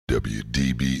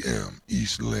WDBM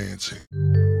East Lansing.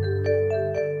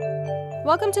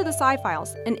 Welcome to the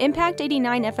Sci-Files, an Impact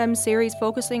 89 FM series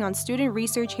focusing on student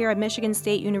research here at Michigan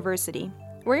State University.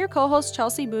 We're your co-hosts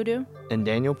Chelsea Boudou and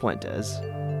Daniel Puentes.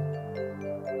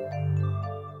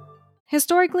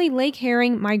 Historically, lake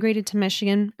herring migrated to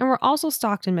Michigan and were also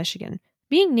stocked in Michigan,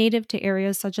 being native to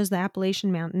areas such as the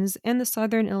Appalachian Mountains and the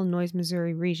southern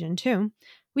Illinois-Missouri region, too.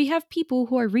 We have people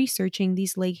who are researching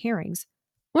these lake herrings.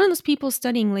 One of those people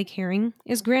studying lake herring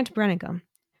is Grant Bruninga.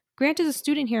 Grant is a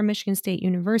student here at Michigan State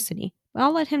University, but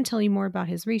I'll let him tell you more about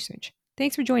his research.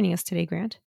 Thanks for joining us today,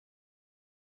 Grant.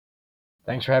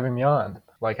 Thanks for having me on.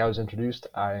 Like I was introduced,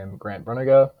 I am Grant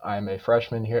Bruninga. I am a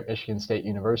freshman here at Michigan State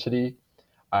University.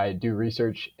 I do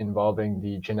research involving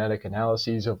the genetic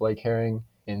analyses of lake herring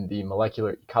in the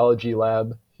molecular ecology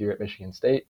lab here at Michigan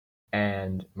State.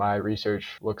 And my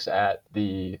research looks at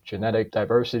the genetic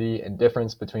diversity and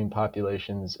difference between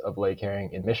populations of lake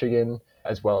herring in Michigan,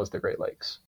 as well as the Great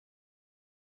Lakes.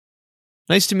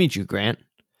 Nice to meet you, Grant.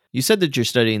 You said that you're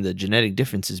studying the genetic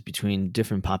differences between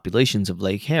different populations of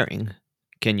lake herring.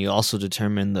 Can you also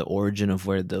determine the origin of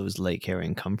where those lake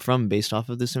herring come from based off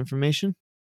of this information?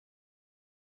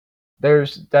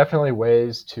 There's definitely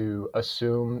ways to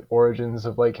assume origins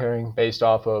of lake herring based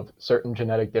off of certain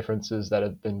genetic differences that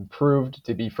have been proved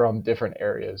to be from different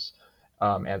areas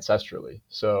ancestrally.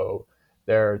 So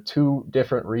there are two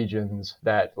different regions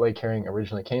that lake herring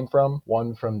originally came from,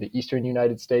 one from the eastern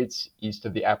United States, east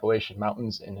of the Appalachian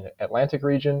Mountains in the Atlantic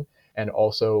region, and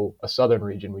also a southern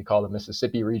region we call the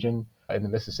Mississippi region in the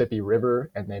Mississippi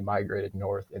River, and they migrated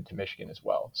north into Michigan as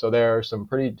well. So there are some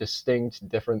pretty distinct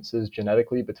differences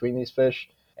genetically between these fish,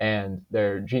 and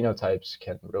their genotypes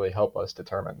can really help us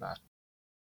determine that.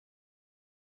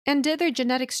 And did their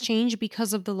genetics change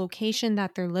because of the location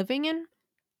that they're living in?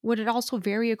 Would it also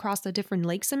vary across the different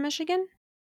lakes in Michigan?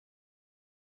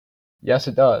 Yes,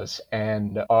 it does.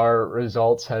 And our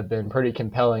results have been pretty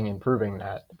compelling in proving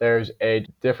that. There's a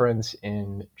difference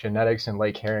in genetics in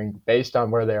lake herring based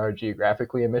on where they are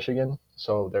geographically in Michigan.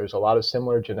 So there's a lot of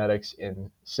similar genetics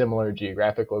in similar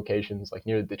geographic locations, like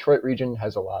near the Detroit region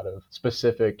has a lot of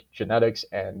specific genetics,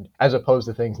 and as opposed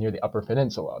to things near the Upper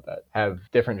Peninsula that have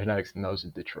different genetics than those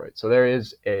of Detroit. So there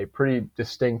is a pretty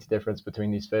distinct difference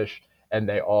between these fish, and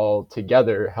they all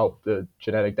together help the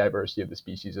genetic diversity of the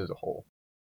species as a whole.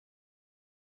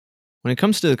 When it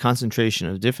comes to the concentration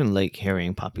of different lake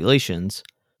herring populations,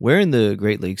 where in the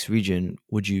Great Lakes region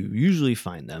would you usually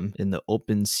find them? In the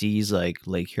open seas like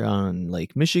Lake Huron and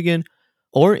Lake Michigan,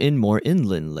 or in more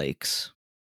inland lakes?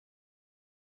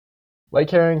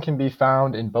 Lake herring can be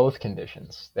found in both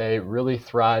conditions. They really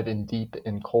thrive in deep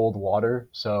and cold water,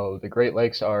 so the Great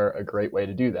Lakes are a great way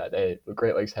to do that. The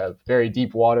Great Lakes have very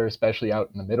deep water, especially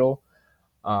out in the middle,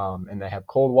 and they have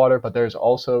cold water, but there's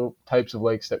also types of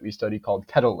lakes that we study called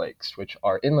kettle lakes, which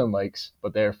are inland lakes,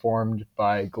 but they are formed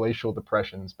by glacial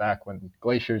depressions back when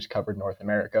glaciers covered North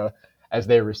America. As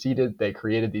they receded, they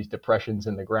created these depressions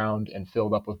in the ground and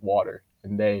filled up with water,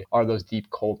 and they are those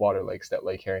deep cold water lakes that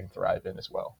lake herring thrive in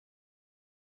as well.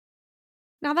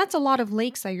 Now that's a lot of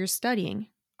lakes that you're studying.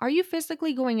 Are you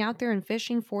physically going out there and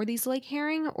fishing for these lake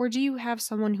herring, or do you have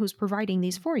someone who's providing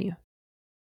these for you?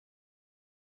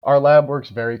 Our lab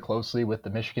works very closely with the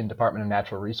Michigan Department of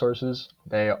Natural Resources.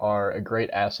 They are a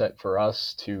great asset for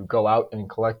us to go out and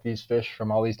collect these fish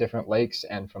from all these different lakes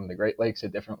and from the Great Lakes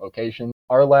at different locations.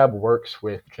 Our lab works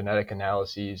with genetic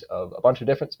analyses of a bunch of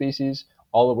different species,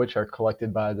 all of which are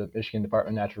collected by the Michigan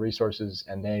Department of Natural Resources,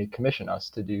 and they commission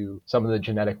us to do some of the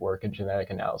genetic work and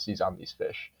genetic analyses on these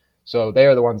fish. So they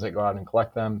are the ones that go out and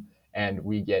collect them, and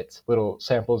we get little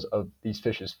samples of these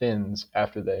fish's fins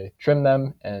after they trim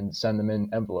them and send them in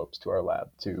envelopes to our lab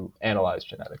to analyze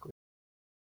genetically.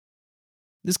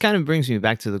 This kind of brings me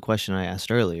back to the question I asked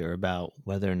earlier about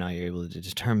whether or not you're able to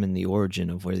determine the origin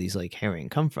of where these lake herring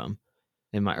come from.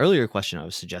 In my earlier question, I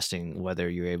was suggesting whether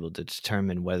you're able to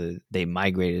determine whether they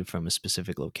migrated from a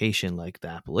specific location, like the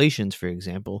Appalachians, for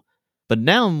example. But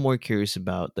now I'm more curious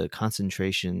about the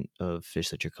concentration of fish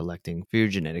that you're collecting for your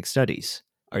genetic studies.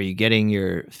 Are you getting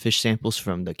your fish samples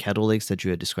from the kettle lakes that you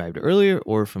had described earlier,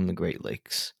 or from the Great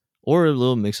Lakes? Or a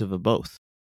little mix of both?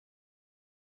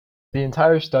 The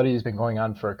entire study has been going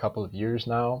on for a couple of years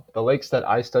now. The lakes that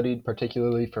I studied,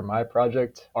 particularly for my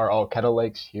project, are all kettle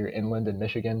lakes here inland in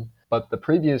Michigan. But the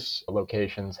previous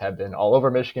locations have been all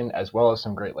over Michigan, as well as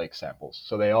some Great Lakes samples.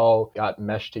 So they all got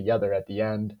meshed together at the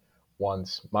end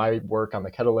once my work on the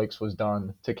kettle lakes was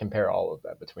done to compare all of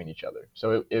them between each other.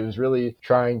 So it was really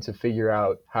trying to figure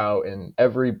out how in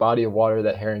every body of water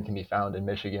that herring can be found in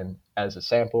Michigan as a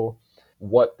sample,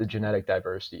 what the genetic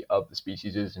diversity of the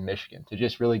species is in Michigan, to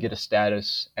just really get a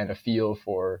status and a feel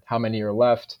for how many are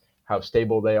left, how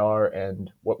stable they are,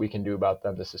 and what we can do about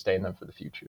them to sustain them for the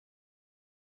future.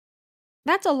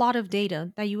 That's a lot of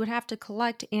data that you would have to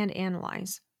collect and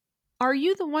analyze. Are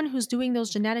you the one who's doing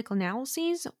those genetic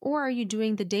analyses, or are you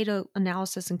doing the data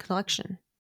analysis and collection?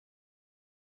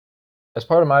 As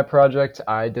part of my project,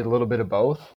 I did a little bit of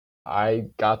both. I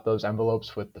got those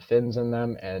envelopes with the fins in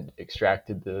them and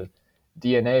extracted the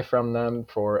DNA from them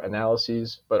for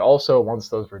analyses. But also, once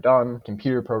those were done,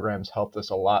 computer programs helped us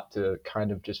a lot to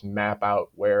kind of just map out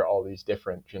where all these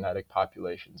different genetic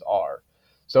populations are.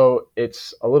 So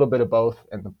it's a little bit of both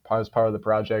as part of the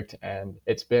project, and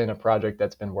it's been a project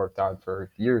that's been worked on for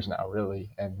years now, really,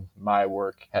 and my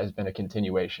work has been a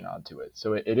continuation onto it.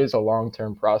 So it is a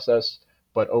long-term process,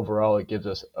 but overall it gives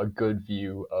us a good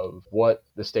view of what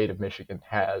the state of Michigan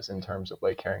has in terms of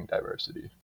lake herring diversity.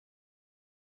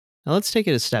 Now let's take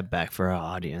it a step back for our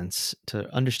audience to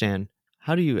understand,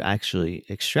 how do you actually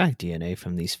extract DNA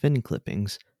from these fin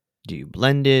clippings? Do you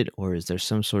blend it, or is there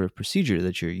some sort of procedure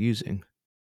that you're using?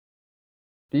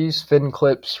 These fin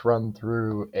clips run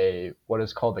through a what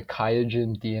is called a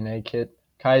Qiagen DNA kit.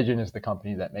 Qiagen is the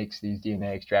company that makes these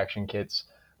DNA extraction kits,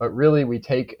 but really we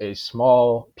take a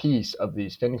small piece of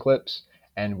these fin clips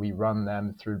and we run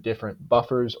them through different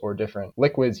buffers or different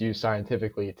liquids used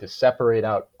scientifically to separate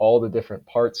out all the different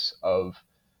parts of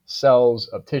cells,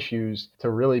 of tissues, to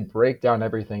really break down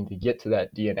everything to get to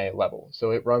that DNA level.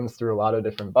 So it runs through a lot of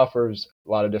different buffers, a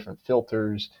lot of different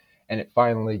filters, and it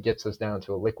finally gets us down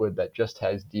to a liquid that just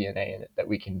has DNA in it that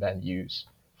we can then use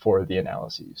for the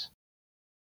analyses.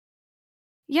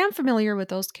 Yeah, I'm familiar with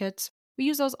those kits. We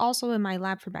use those also in my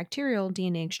lab for bacterial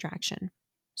DNA extraction.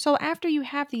 So, after you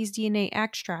have these DNA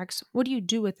extracts, what do you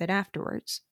do with it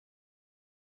afterwards?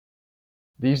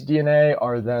 These DNA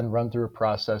are then run through a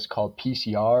process called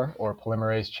PCR, or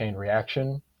polymerase chain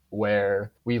reaction,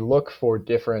 where we look for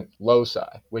different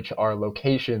loci, which are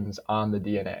locations on the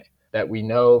DNA that we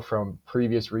know from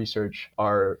previous research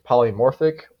are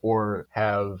polymorphic or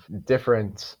have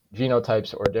different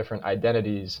genotypes or different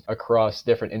identities across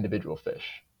different individual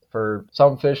fish. For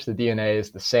some fish, the DNA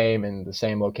is the same in the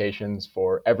same locations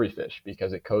for every fish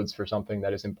because it codes for something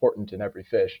that is important in every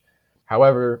fish.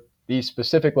 However, these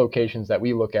specific locations that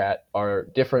we look at are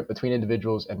different between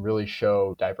individuals and really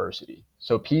show diversity.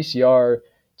 So PCR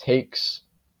takes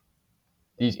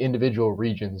these individual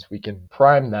regions, we can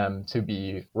prime them to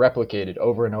be replicated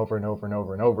over and over and over and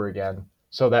over and over again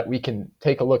so that we can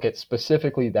take a look at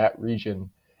specifically that region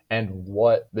and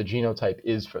what the genotype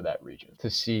is for that region to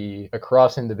see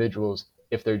across individuals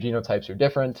if their genotypes are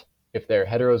different, if they're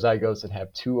heterozygotes and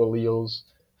have two alleles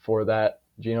for that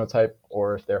genotype,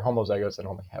 or if they're homozygotes and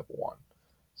only have one.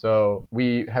 So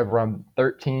we have run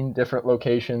 13 different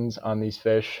locations on these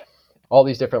fish. All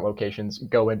these different locations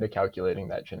go into calculating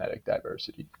that genetic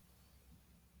diversity.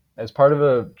 As part of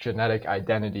a genetic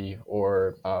identity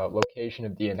or location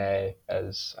of DNA,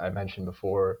 as I mentioned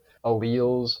before,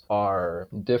 alleles are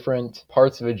different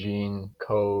parts of a gene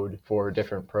code for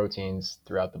different proteins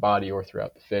throughout the body or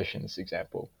throughout the fish in this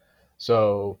example.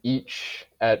 So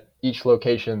at each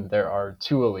location, there are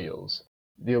two alleles.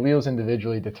 The alleles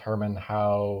individually determine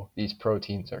how these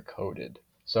proteins are coded.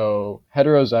 So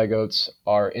heterozygotes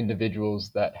are individuals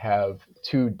that have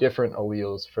two different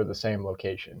alleles for the same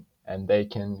location, and they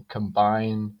can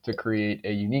combine to create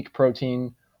a unique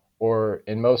protein, or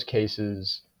in most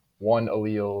cases, one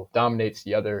allele dominates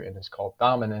the other and is called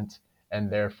dominant, and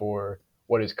therefore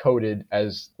what is coded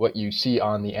as what you see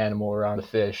on the animal or on the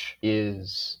fish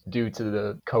is due to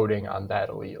the coding on that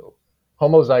allele.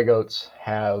 Homozygotes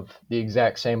have the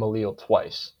exact same allele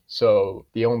twice, so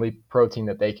the only protein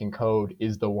that they can code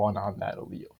is the one on that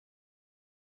allele.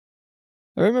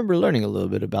 I remember learning a little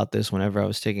bit about this whenever I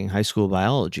was taking high school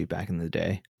biology back in the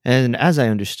day. And as I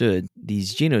understood,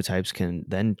 these genotypes can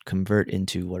then convert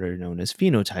into what are known as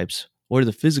phenotypes, or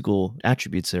the physical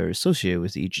attributes that are associated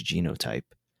with each genotype.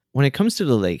 When it comes to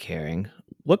the lake herring,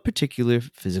 what particular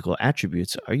physical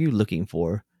attributes are you looking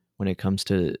for when it comes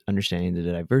to understanding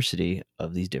the diversity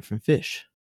of these different fish?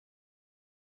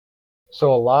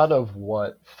 So a lot of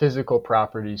what physical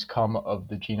properties come of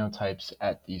the genotypes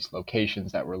at these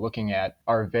locations that we're looking at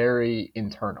are very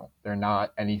internal. They're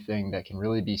not anything that can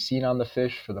really be seen on the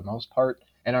fish for the most part,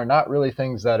 and are not really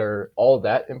things that are all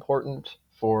that important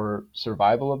for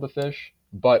survival of the fish,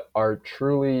 but are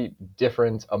truly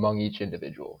different among each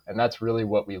individual. And that's really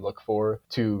what we look for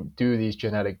to do these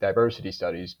genetic diversity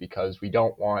studies, because we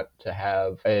don't want to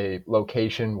have a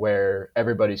location where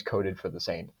everybody's coded for the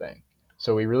same thing.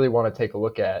 So we really want to take a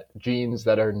look at genes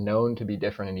that are known to be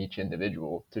different in each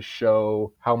individual to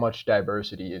show how much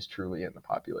diversity is truly in the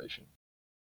population.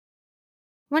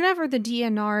 Whenever the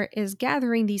DNR is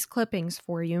gathering these clippings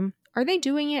for you, are they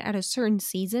doing it at a certain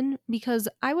season? Because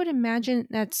I would imagine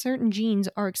that certain genes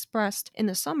are expressed in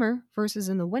the summer versus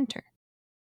in the winter.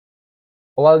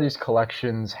 A lot of these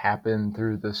collections happen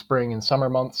through the spring and summer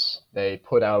months. They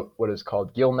put out what is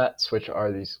called gill nets, which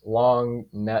are these long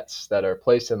nets that are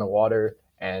placed in the water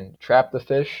and trap the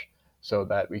fish so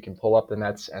that we can pull up the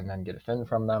nets and then get a fin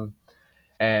from them.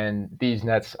 And these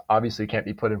nets obviously can't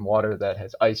be put in water that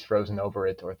has ice frozen over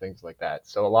it or things like that.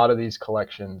 So a lot of these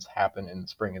collections happen in the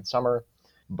spring and summer,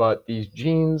 but these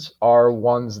genes are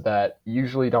ones that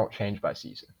usually don't change by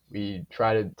season. We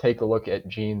try to take a look at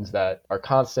genes that are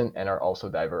constant and are also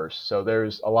diverse. So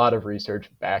there's a lot of research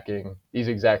backing these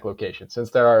exact locations.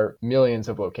 Since there are millions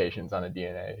of locations on a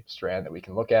DNA strand that we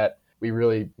can look at, we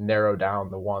really narrow down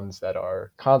the ones that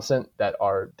are constant, that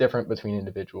are different between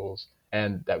individuals,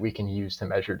 and that we can use to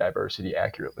measure diversity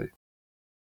accurately.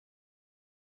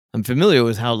 I'm familiar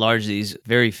with how large these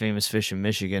very famous fish in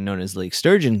Michigan, known as lake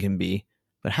sturgeon, can be,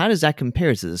 but how does that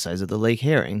compare to the size of the lake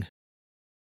herring?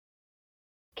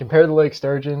 Compared to lake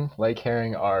sturgeon, lake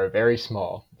herring are very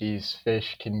small. These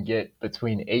fish can get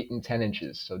between 8 and 10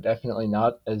 inches, so definitely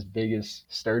not as big as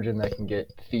sturgeon that can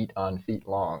get feet on feet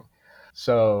long.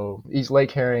 So these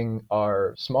lake herring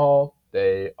are small,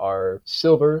 they are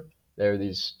silver, they're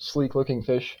these sleek looking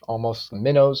fish, almost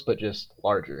minnows, but just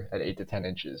larger at 8 to 10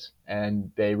 inches.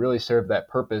 And they really serve that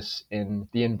purpose in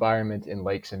the environment in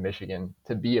lakes in Michigan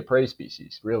to be a prey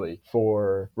species, really,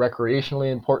 for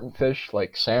recreationally important fish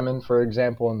like salmon, for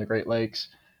example, in the Great Lakes.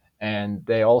 And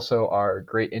they also are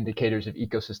great indicators of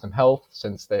ecosystem health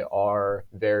since they are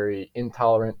very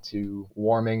intolerant to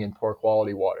warming and poor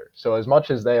quality water. So, as much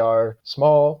as they are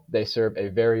small, they serve a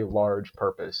very large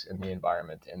purpose in the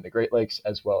environment in the Great Lakes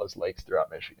as well as lakes throughout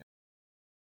Michigan.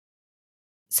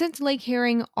 Since lake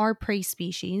herring are prey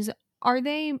species, are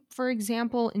they, for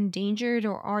example, endangered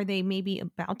or are they maybe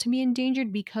about to be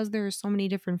endangered because there are so many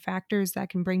different factors that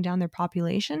can bring down their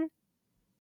population?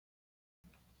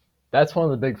 That's one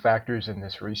of the big factors in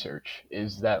this research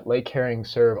is that lake herring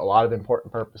serve a lot of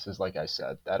important purposes, like I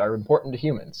said, that are important to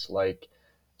humans. Like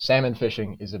salmon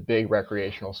fishing is a big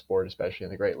recreational sport, especially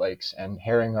in the Great Lakes, and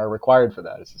herring are required for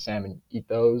that as the salmon eat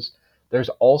those. There's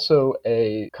also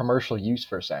a commercial use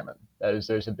for salmon. That is,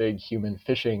 there's a big human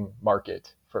fishing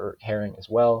market for herring as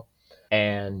well.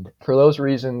 And for those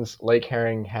reasons, lake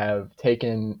herring have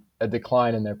taken a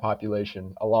decline in their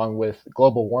population, along with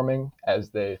global warming,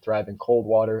 as they thrive in cold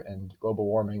water, and global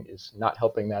warming is not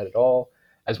helping that at all,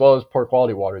 as well as poor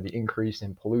quality water, the increase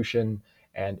in pollution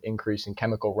and increase in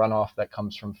chemical runoff that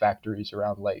comes from factories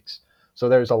around lakes. So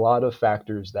there's a lot of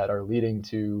factors that are leading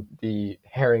to the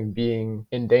herring being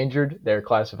endangered. They're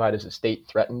classified as a state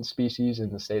threatened species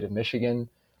in the state of Michigan,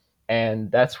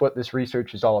 and that's what this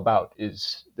research is all about.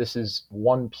 Is this is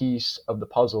one piece of the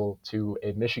puzzle to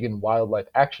a Michigan wildlife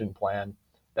action plan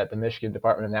that the Michigan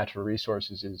Department of Natural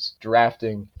Resources is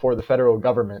drafting for the federal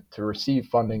government to receive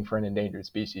funding for an endangered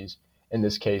species, in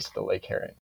this case the lake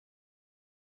herring.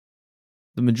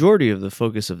 The majority of the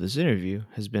focus of this interview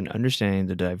has been understanding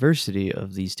the diversity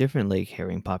of these different lake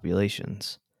herring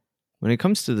populations. When it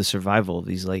comes to the survival of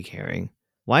these lake herring,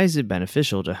 why is it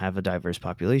beneficial to have a diverse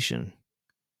population?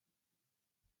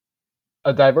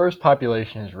 A diverse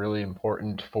population is really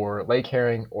important for lake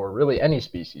herring or really any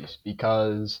species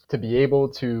because to be able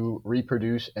to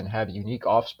reproduce and have unique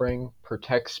offspring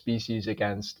protects species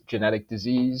against genetic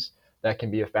disease that can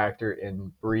be a factor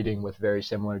in breeding with very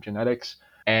similar genetics.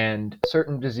 And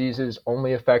certain diseases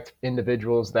only affect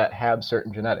individuals that have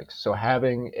certain genetics. So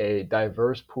having a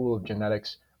diverse pool of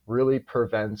genetics really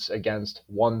prevents against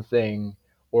one thing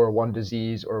or one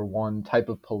disease or one type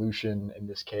of pollution, in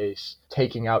this case,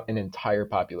 taking out an entire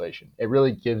population. It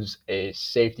really gives a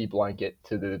safety blanket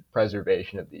to the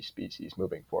preservation of these species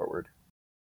moving forward.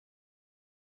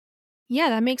 Yeah,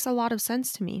 that makes a lot of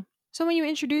sense to me. So, when you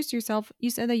introduced yourself, you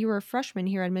said that you were a freshman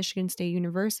here at Michigan State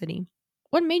University.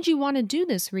 What made you want to do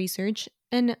this research,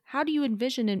 and how do you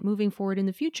envision it moving forward in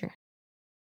the future?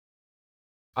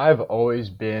 I've always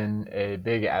been a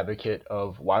big advocate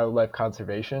of wildlife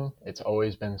conservation. It's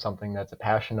always been something that's a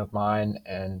passion of mine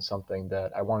and something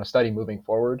that I want to study moving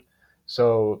forward.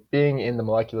 So, being in the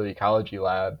molecular ecology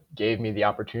lab gave me the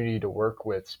opportunity to work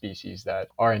with species that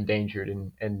are endangered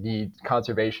and need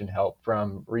conservation help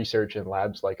from research and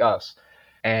labs like us.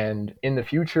 And in the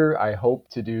future, I hope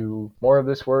to do more of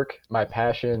this work. My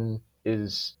passion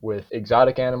is with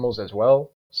exotic animals as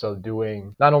well. So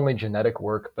doing not only genetic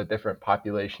work, but different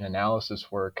population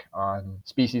analysis work on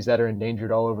species that are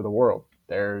endangered all over the world.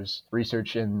 There's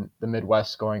research in the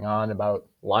Midwest going on about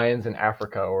lions in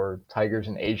Africa or tigers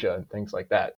in Asia and things like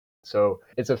that. So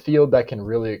it's a field that can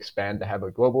really expand to have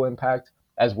a global impact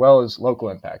as well as local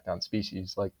impact on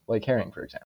species like lake herring, for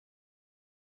example.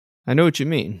 I know what you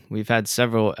mean. We've had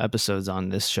several episodes on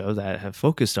this show that have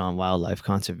focused on wildlife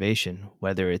conservation,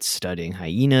 whether it's studying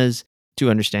hyenas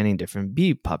to understanding different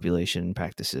bee population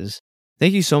practices.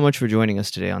 Thank you so much for joining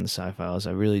us today on the Sci-Files.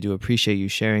 I really do appreciate you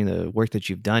sharing the work that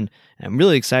you've done, and I'm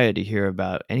really excited to hear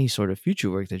about any sort of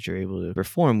future work that you're able to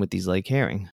perform with these lake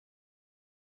herring.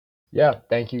 Yeah,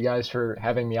 thank you guys for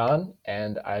having me on,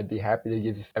 and I'd be happy to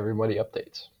give everybody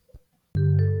updates.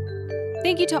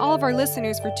 Thank you to all of our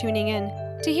listeners for tuning in.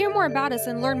 To hear more about us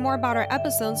and learn more about our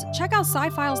episodes, check out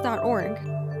scifiles.org.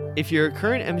 If you're a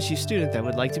current MSU student that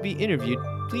would like to be interviewed,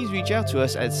 please reach out to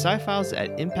us at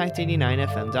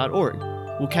scifiles@impact89fm.org.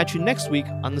 We'll catch you next week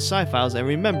on the Sci-Files, and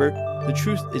remember, the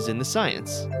truth is in the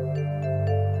science.